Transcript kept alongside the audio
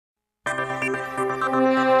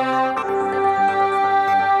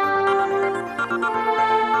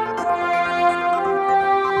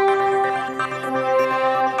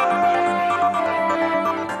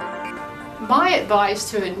advice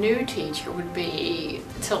to a new teacher would be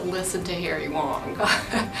to listen to Harry Wong.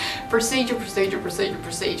 Procedure, procedure, procedure,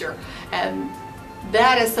 procedure. And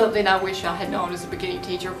that is something I wish I had known as a beginning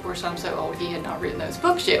teacher. Of course, I'm so old he had not written those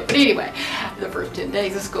books yet. But anyway, the first 10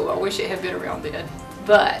 days of school, I wish it had been around then.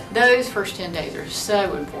 But those first 10 days are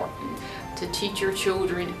so important to teach your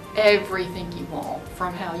children everything you want,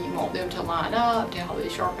 from how you want them to line up, to how they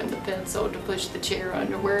sharpen the pencil, to push the chair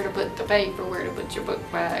under, where to put the paper, where to put your book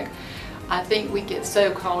bag. I think we get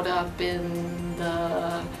so caught up in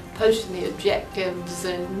the posting the objectives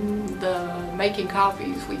and the making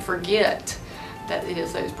copies, we forget that it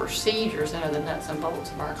is those procedures that are the nuts and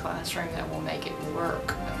bolts of our classroom that will make it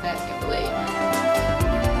work effectively.